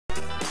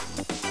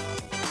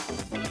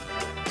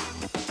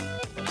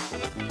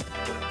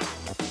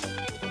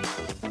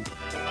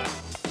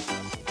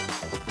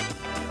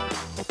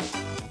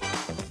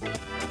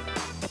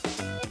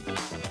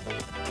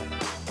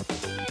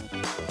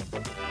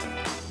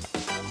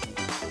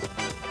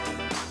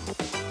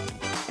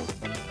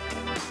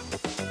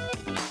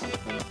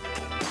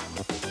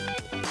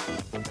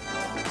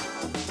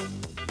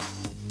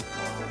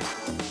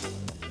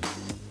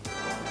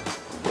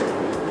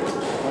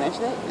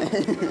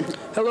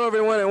Hello,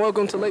 everyone, and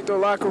welcome to Lathrup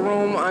Locker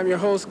Room. I'm your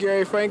host,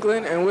 Gary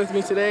Franklin, and with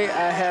me today,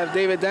 I have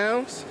David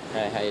Downs.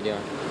 Hi, how you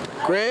doing?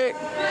 Greg.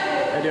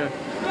 How you doing?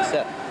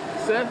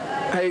 Seth. Seth.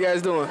 How you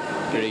guys doing?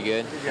 Pretty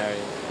good. How are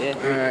you? Yeah.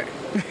 All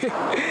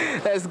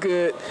right. That's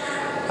good.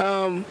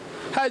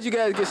 How did you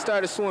guys get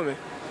started swimming?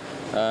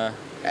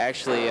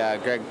 Actually,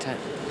 Greg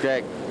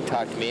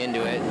talked me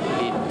into it.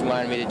 He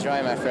wanted me to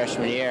join my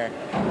freshman year,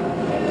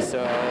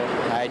 so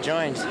I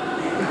joined.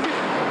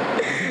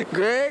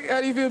 Greg,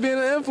 how do you feel being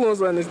an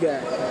influence on this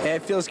guy? Yeah,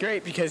 it feels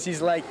great because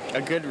he's like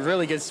a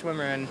really good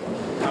swimmer, and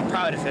I'm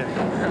proud of him.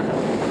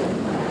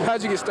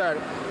 How'd you get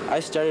started?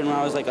 I started when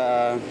I was like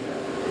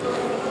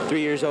 3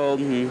 years old,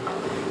 and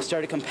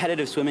started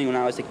competitive swimming when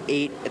I was like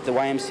 8 at the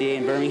YMCA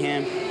in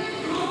Birmingham.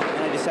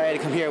 And I decided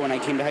to come here when I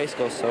came to high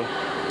school, so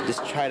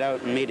just tried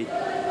out and made it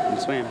and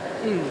swam.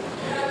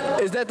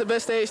 Is that the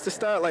best age to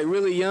start, like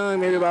really young,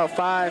 maybe about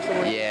 5?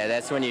 Something? Yeah,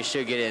 that's when you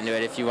should get into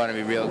it if you want to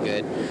be real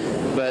good.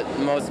 But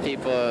most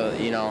people,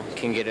 you know,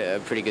 can get a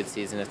pretty good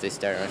season if they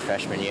start in a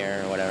freshman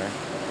year or whatever.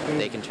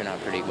 They can turn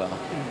out pretty well.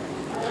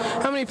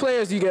 How many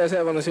players do you guys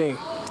have on the team?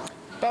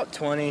 About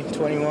 20,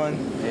 21.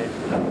 Yeah.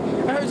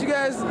 I heard you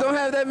guys don't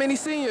have that many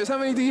seniors. How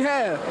many do you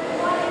have?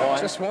 One.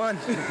 Just one.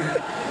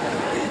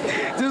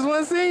 Just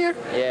one senior?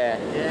 Yeah.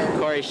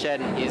 Corey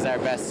Shedden, he's our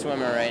best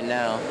swimmer right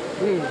now.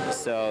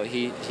 So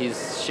he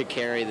should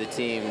carry the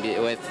team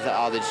with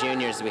all the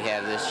juniors we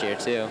have this year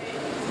too.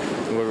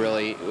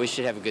 We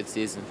should have a good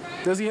season.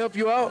 Does he help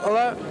you out a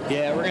lot?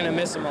 Yeah, we're gonna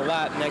miss him a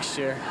lot next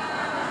year.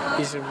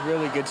 He's a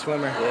really good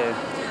swimmer.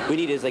 Yeah. We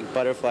need his like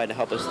butterfly to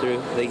help us through.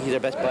 Like, he's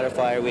our best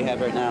butterflyer we have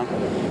right now.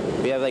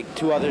 We have like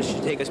 2 others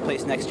to take his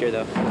place next year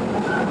though.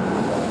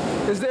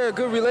 Is there a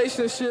good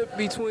relationship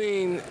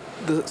between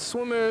the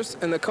swimmers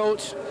and the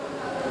coach?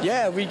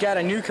 Yeah, we got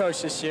a new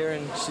coach this year,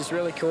 and she's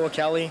really cool,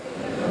 Kelly.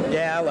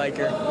 Yeah, I like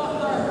her.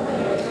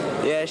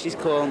 Yeah, she's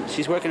cool.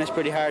 She's working us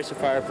pretty hard so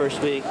far our first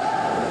week,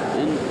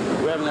 and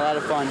we're having a lot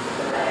of fun.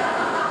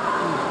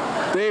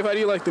 Dave, how do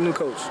you like the new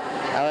coach?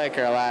 I like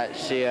her a lot.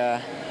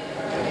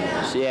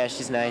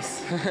 She's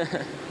nice.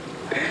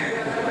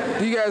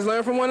 Do you guys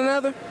learn from one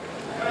another?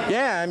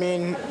 Yeah, I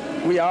mean,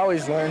 we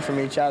always learn from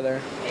each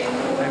other.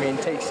 I mean,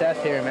 take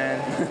Seth here,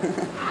 man.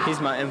 He's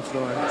my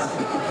influence.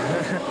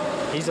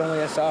 He's only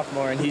a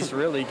sophomore, and he's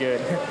really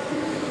good.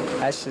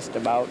 That's just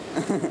about.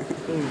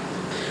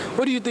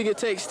 What do you think it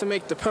takes to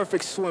make the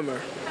perfect swimmer?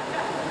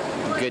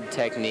 Good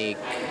technique,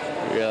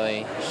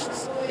 really.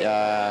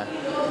 I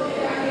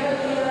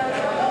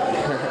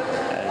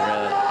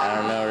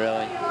don't know,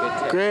 really. Good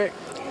technique. Greg?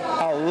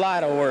 A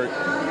lot of work.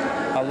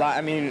 A lot.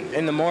 I mean,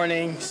 in the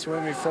morning,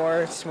 swim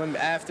before, swim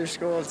after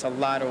school. It's a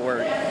lot of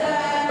work.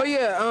 Oh,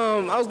 yeah,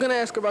 I was going to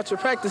ask about your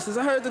practices.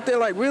 I heard that they're,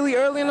 like, really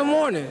early in the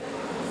morning.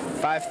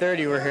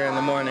 5:30 we're here in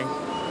the morning.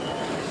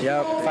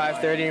 Yep,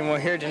 5:30, and we're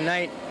here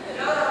tonight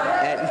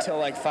until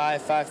like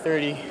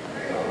 5:30.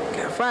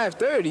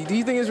 5:30? Do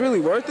you think it's really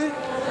worth it?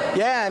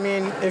 Yeah, I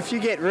mean, if you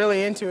get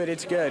really into it,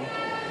 it's good.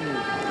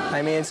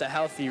 I mean, it's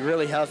a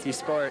really healthy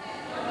sport.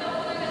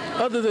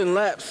 Other than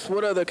laps,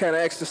 what other kind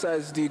of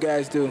exercises do you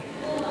guys do?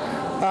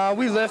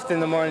 We lift in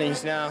the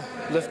mornings now,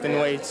 lifting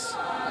weights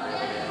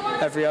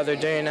every other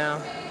day now.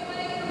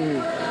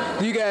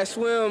 Do you guys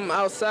swim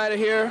outside of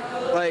here,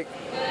 like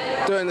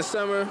during the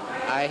summer?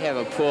 I have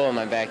a pool in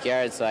my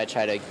backyard, so I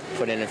try to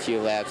put in a few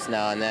laps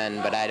now and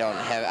then, but I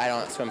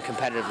don't swim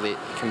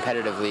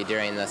competitively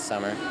during the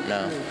summer,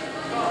 no.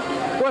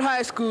 What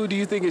high school do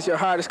you think is your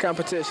hardest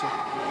competition?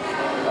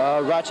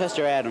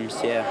 Rochester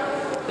Adams, yeah.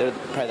 They're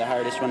probably the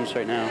hardest ones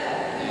right now.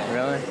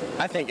 Really?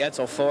 I think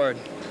Etzel Ford.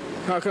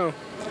 How come?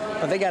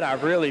 Well, they got a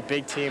really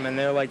big team, and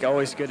they're like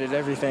always good at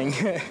everything,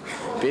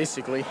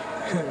 basically.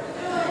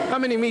 How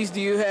many meets do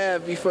you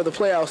have before the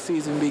playoff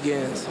season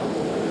begins?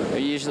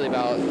 Usually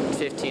about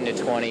 15 to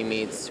 20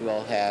 meets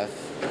we'll have,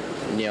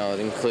 you know,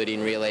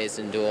 including relays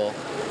and dual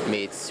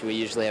meets. We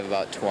usually have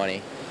about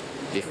 20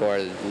 before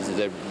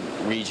the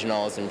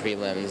regionals and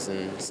prelims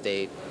and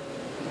state.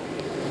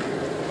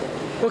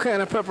 What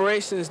kind of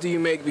preparations do you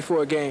make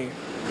before a game?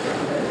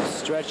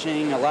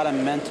 Stretching, a lot of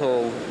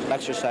mental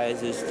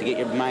exercises to get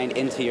your mind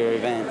into your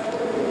event.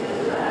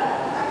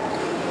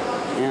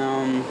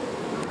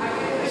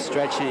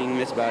 Stretching,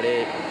 that's about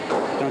it.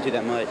 Don't do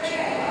that much.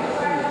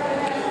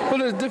 Well,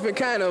 there's different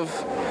kind of.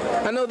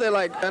 I know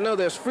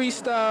there's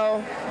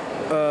freestyle,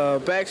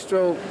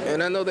 backstroke,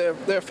 and I know there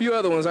are a few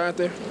other ones, aren't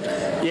there?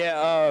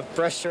 Yeah,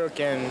 breaststroke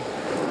and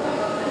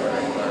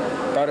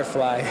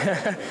butterfly.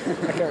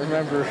 I can't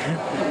remember.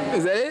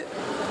 Is that it?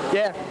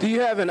 Yeah. Do you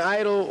have an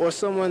idol or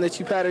someone that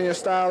you pattern your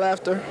style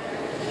after?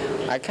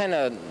 I kind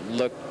of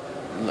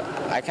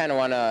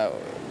want to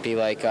be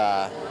like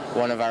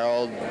one of our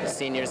old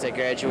seniors that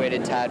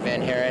graduated, Todd Van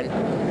Haren.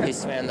 He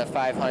swam the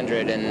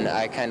 500, and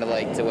I kind of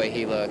liked the way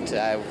he looked.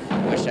 I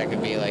wish I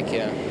could be like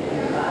him.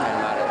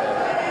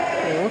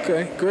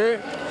 Okay,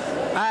 great.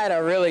 I had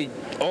a really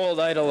old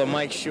idol of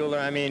Mike Schuler.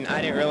 I mean, I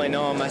didn't really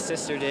know him. My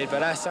sister did,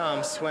 but I saw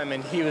him swim,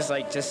 and he was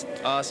like just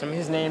awesome.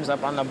 His name's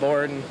up on the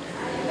board, and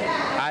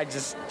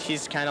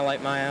he's kind of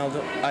like my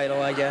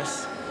idol, I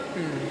guess.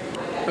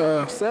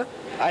 Seth?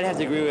 I'd have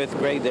to agree with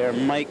Greg there.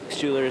 Mike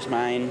Schuler is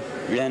mine.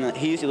 And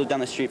he used to live down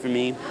the street from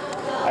me.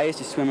 I used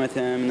to swim with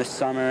him in the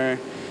summer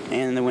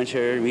and in the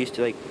winter. We used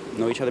to like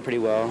know each other pretty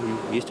well.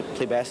 And we used to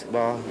play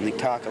basketball and like,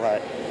 talk a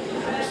lot.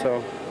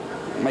 So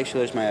Mike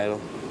Schuler's my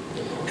idol.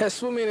 Has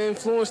swimming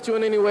influenced you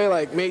in any way,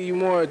 like made you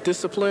more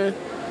disciplined?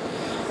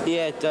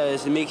 Yeah, it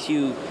does. It makes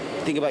you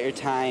think about your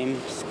time,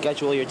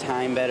 schedule your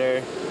time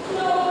better,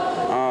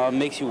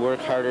 makes you work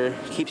harder,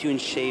 keeps you in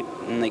shape,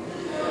 and like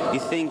you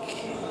think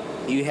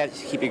you have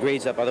to keep your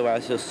grades up,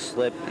 otherwise you'll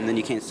slip, and then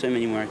you can't swim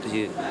anymore because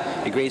your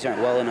grades aren't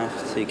well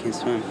enough, so you can't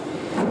swim.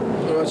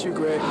 What about you,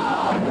 Greg?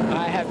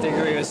 I have to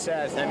agree with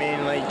Seth. I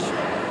mean, like,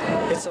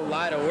 it's a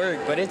lot of work,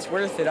 but it's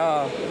worth it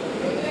all.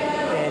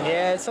 And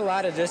yeah, it's a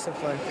lot of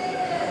discipline.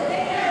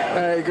 All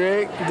right,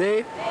 Greg,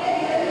 Dave?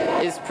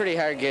 It's pretty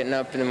hard getting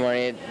up in the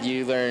morning.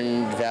 You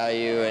learn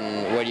value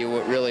and what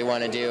you really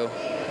want to do.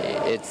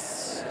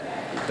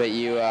 But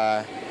you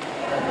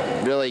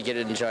really get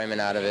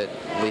enjoyment out of it.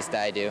 At least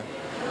I do.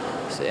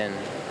 And go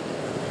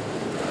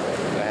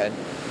ahead.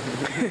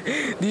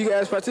 Do you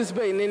guys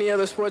participate in any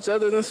other sports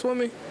other than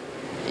swimming?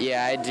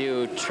 Yeah, I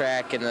do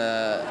track and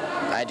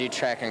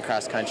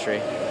cross country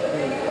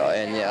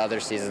in the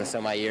other seasons,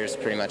 so my year's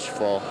pretty much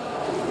full.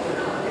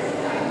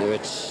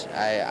 Which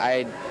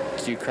I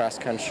do cross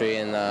country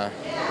in the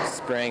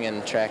spring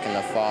and track in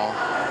the fall.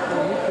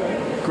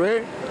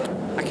 Greg?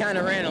 I kind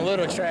of ran a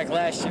little track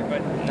last year,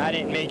 but I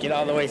didn't make it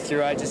all the way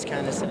through. I just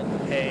kind of said,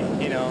 hey,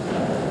 you know,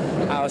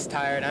 I was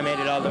tired. I made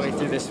it all the way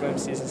through the swim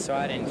season, so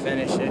I didn't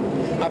finish it.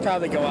 I'll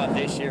probably go out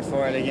this year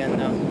for it again,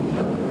 though.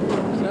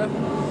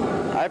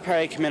 I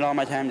probably commit all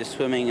my time to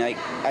swimming. I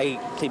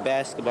play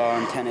basketball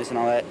and tennis and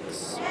all that.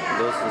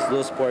 Those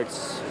little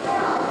sports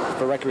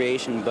for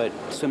recreation, but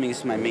swimming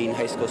is my main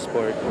high school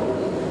sport.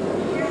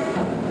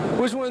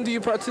 Which one do you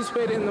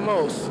participate in the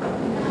most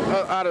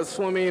out of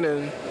swimming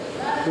and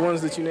the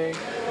ones that you named?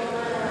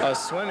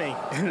 Swimming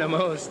the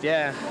most,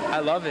 yeah. I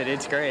love it.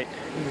 It's great.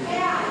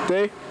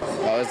 Dave?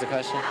 What was the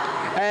question?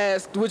 I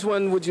asked which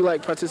one would you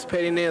like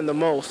participating in the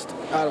most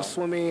out of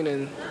swimming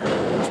and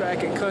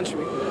track and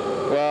country?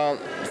 Well,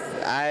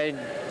 I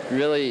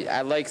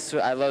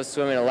love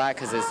swimming a lot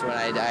because it's what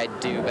I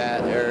do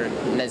best, or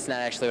it's not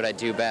actually what I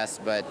do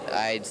best, but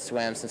I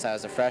swam since I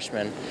was a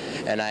freshman,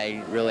 and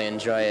I really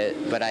enjoy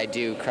it. But I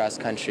do cross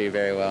country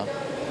very well.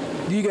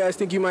 Do you guys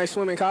think you might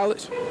swim in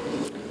college?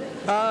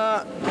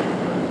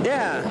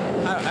 Yeah,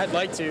 I'd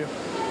like to.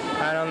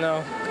 I don't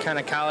know what kind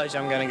of college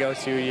I'm going to go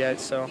to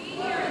yet, so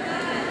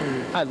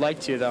I'd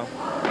like to, though.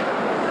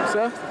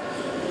 Seth?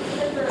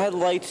 I'd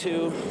like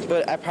to,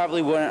 but I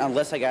probably wouldn't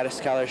unless I got a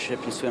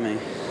scholarship in swimming.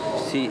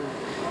 See,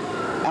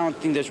 I don't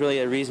think there's really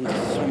a reason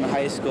to swim in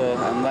high school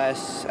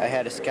unless I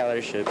had a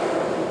scholarship.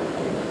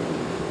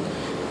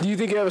 Do you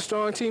think you have a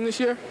strong team this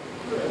year?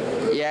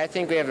 Yeah, I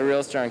think we have a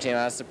real strong team.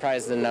 I was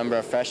surprised at the number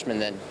of freshmen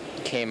that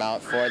came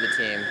out for the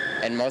team,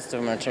 and most of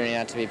them are turning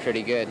out to be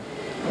pretty good.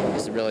 I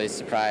was really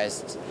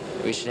surprised.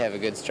 We should have a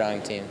good,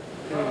 strong team.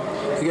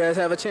 You guys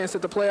have a chance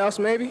at the playoffs,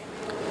 maybe?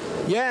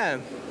 Yeah,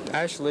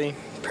 actually,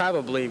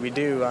 probably we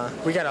do.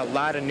 We got a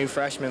lot of new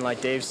freshmen,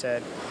 like Dave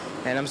said,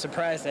 and I'm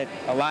surprised that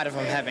a lot of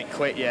them haven't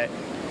quit yet.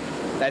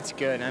 That's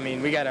good. I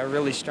mean, we got a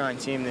really strong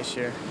team this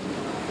year.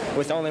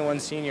 With only one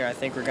senior, I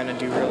think we're going to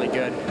do really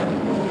good.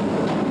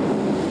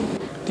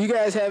 Do you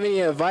guys have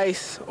any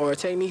advice or a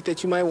technique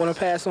that you might want to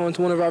pass on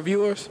to one of our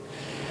viewers?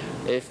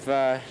 If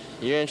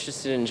you're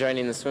interested in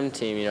joining the swim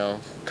team, you know,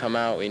 come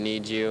out. We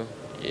need you.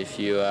 If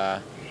you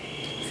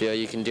feel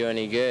you can do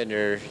any good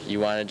or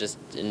you want to just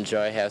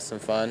enjoy, have some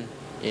fun,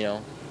 you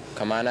know,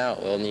 come on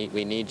out.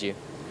 We need you.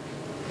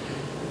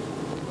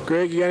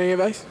 Greg, you got any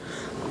advice?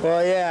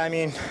 Well, yeah, I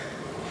mean,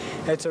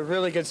 it's a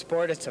really good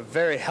sport. It's a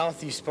very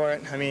healthy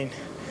sport. I mean,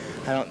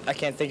 I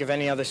can't think of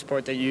any other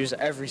sport that uses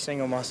every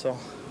single muscle.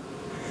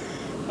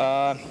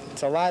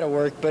 It's a lot of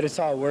work, but it's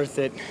all worth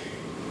it.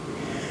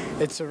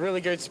 It's a really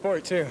good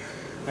sport, too.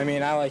 I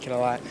mean, I like it a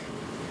lot.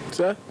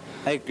 Sir?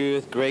 I agree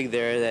with Greg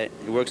there that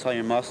it works all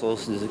your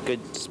muscles. It's a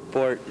good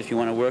sport if you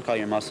want to work all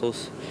your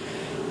muscles.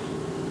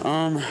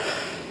 If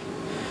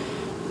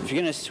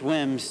you're going to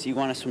swim, so you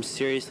want to swim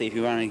seriously. If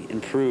you want to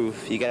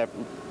improve, you got to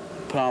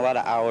put on a lot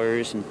of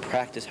hours and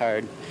practice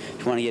hard if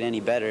you want to get any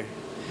better.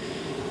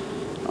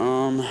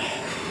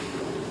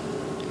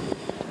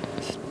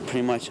 That's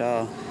pretty much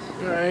all.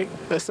 All right,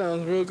 that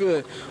sounds real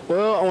good.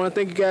 Well, I want to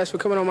thank you guys for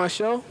coming on my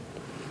show.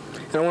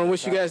 And I want to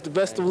wish you guys the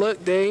best of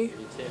luck, Dave.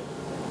 You too.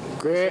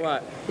 Greg,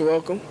 you're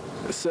welcome.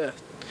 And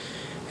Seth.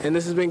 And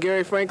this has been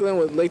Gary Franklin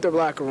with Lathrup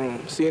Locker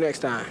Room. See you next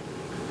time.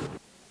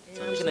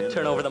 I'm going to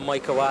turn over the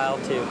mic a while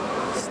to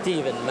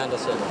Steven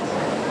Mendelson.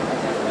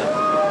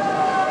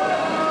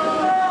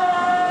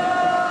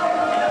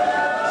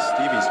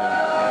 Stevie's here.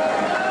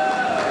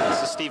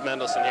 This is Steve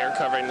Mendelson here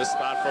covering the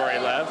spot for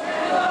A-Lev.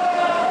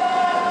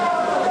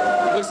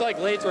 Looks like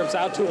Lathrup's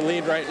out to a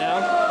lead right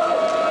now.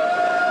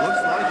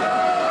 Looks like it.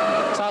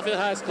 Southfield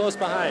High is close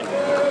behind.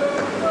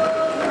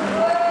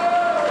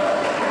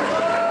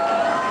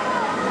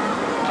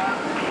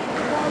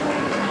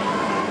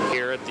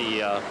 Here at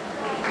the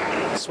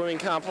swimming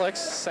complex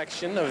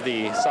section of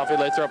the Southfield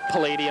Lathrup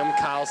Palladium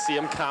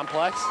Coliseum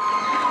complex.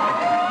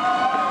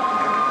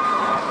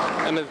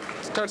 And it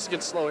starts to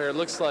get slow here. It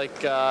looks like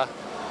the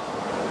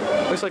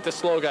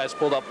slow guys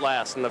pulled up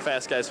last and the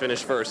fast guys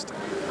finished first.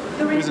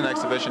 Here's an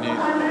exhibition heat.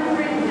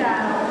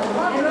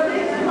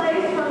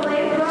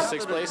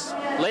 Sixth place.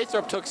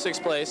 Lathrup took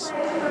sixth place.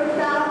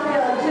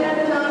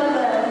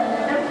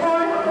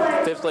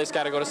 Fifth place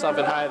got to go to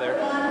Southfield High there.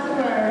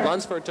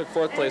 Lunsford took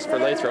fourth place for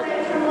Lathrup.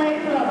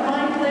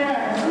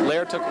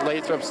 Lair took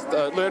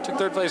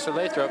third place for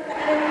Lathrup.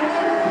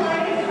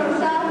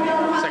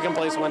 Second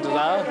place went to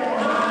Zao.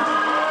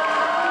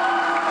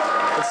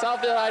 And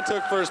Southfield High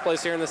took first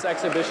place here in this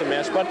exhibition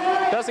match, but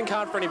it doesn't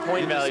count for any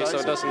point value, so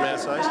it doesn't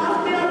matter.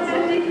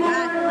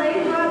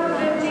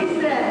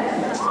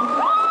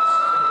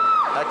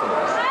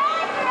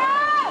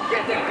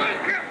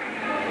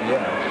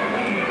 Yeah.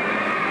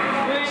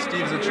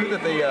 Steve, is it true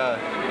that they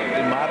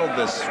modeled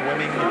this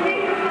swimming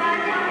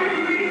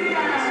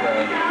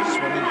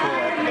pool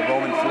after the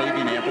Roman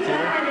Flavian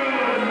amphitheater?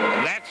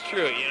 That's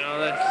true. You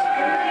know,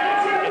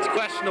 it's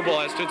questionable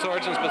as to its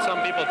origins, but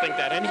some people think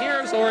that. And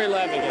here's Lori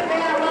Levigan.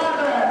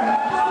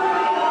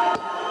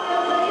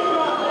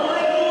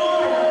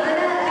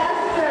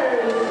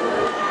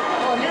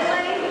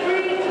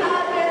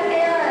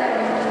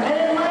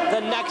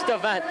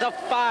 Event, the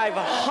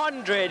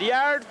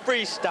 500-yard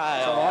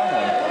freestyle.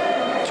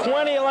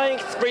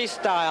 20-length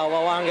freestyle, the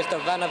longest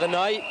event of the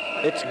night.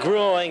 It's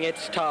grueling,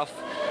 it's tough.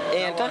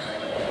 And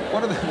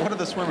what do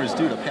the swimmers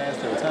do to pass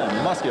their time?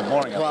 It must get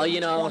boring. Well, you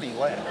know, 20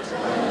 laps.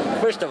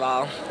 First of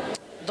all,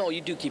 though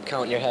you do keep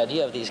counting your head,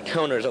 you have these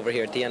counters over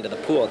here at the end of the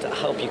pool to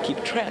help you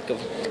keep track of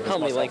how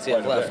many lengths you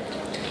have left.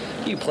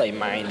 You play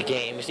mind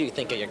games, you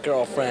think of your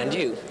girlfriend,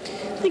 you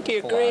think of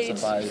your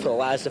grades,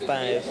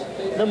 philosophize.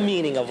 The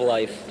meaning of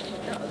life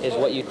is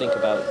what you think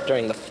about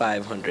during the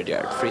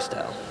 500-yard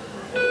freestyle.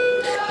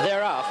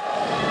 They're off.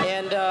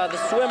 And the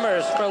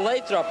swimmers for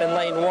Lathrup in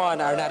lane 1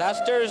 are Nat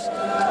Esters.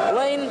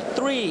 Lane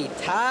 3,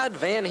 Todd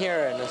Van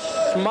Heeren, a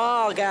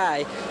small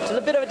guy. It's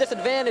a bit of a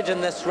disadvantage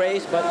in this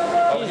race, but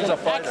he's an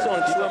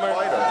excellent swimmer.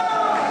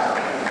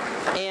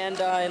 And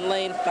in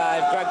lane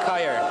 5, Greg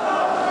Kyer.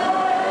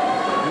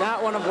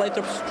 Not one of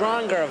Lathrup's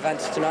stronger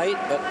events tonight,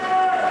 but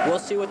we'll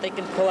see what they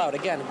can pull out.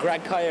 Again,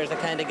 Greg Kyer is the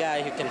kind of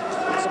guy who can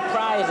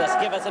surprise us,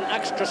 give us an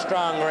extra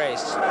strong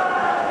race.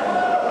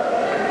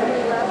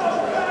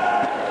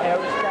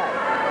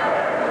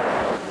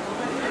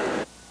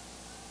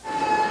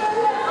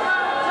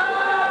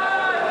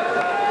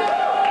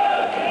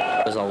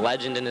 Was a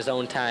legend in his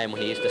own time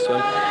when he used to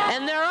swim.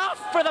 And they're off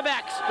for the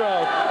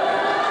backstroke.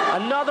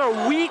 Another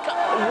weak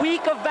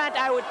event,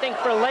 I would think,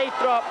 for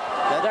Lathrup.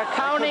 They're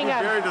counting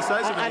on very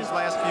decisive in these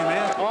last few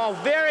minutes. Oh,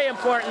 very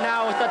important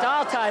now with it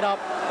all tied up.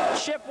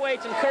 Chip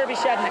Waits and Kirby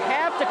Shedden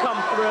have to come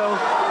through.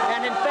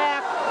 And in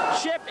fact,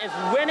 Chip is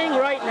winning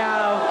right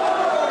now.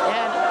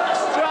 And a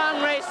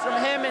strong race from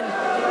him, and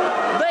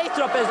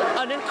Lathrup is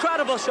an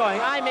incredible showing.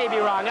 I may be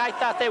wrong. I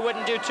thought they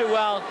wouldn't do too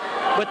well,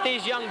 but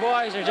these young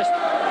boys are just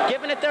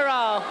giving it their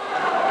all.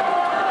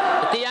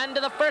 At the end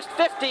of the first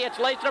 50, it's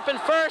Lathrup in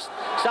first,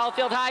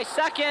 Southfield High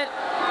second.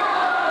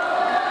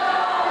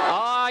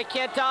 Oh, I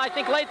can't tell. I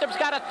think Lathrup's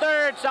got a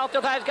third,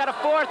 Southfield High's got a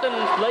fourth, and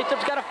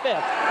Lathrup's got a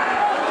fifth.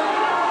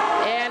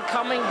 And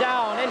coming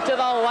down into the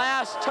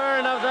last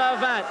turn of the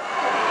event,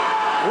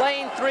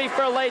 lane 3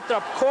 for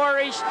Lathrup.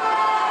 Corey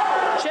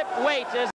Chip Waits is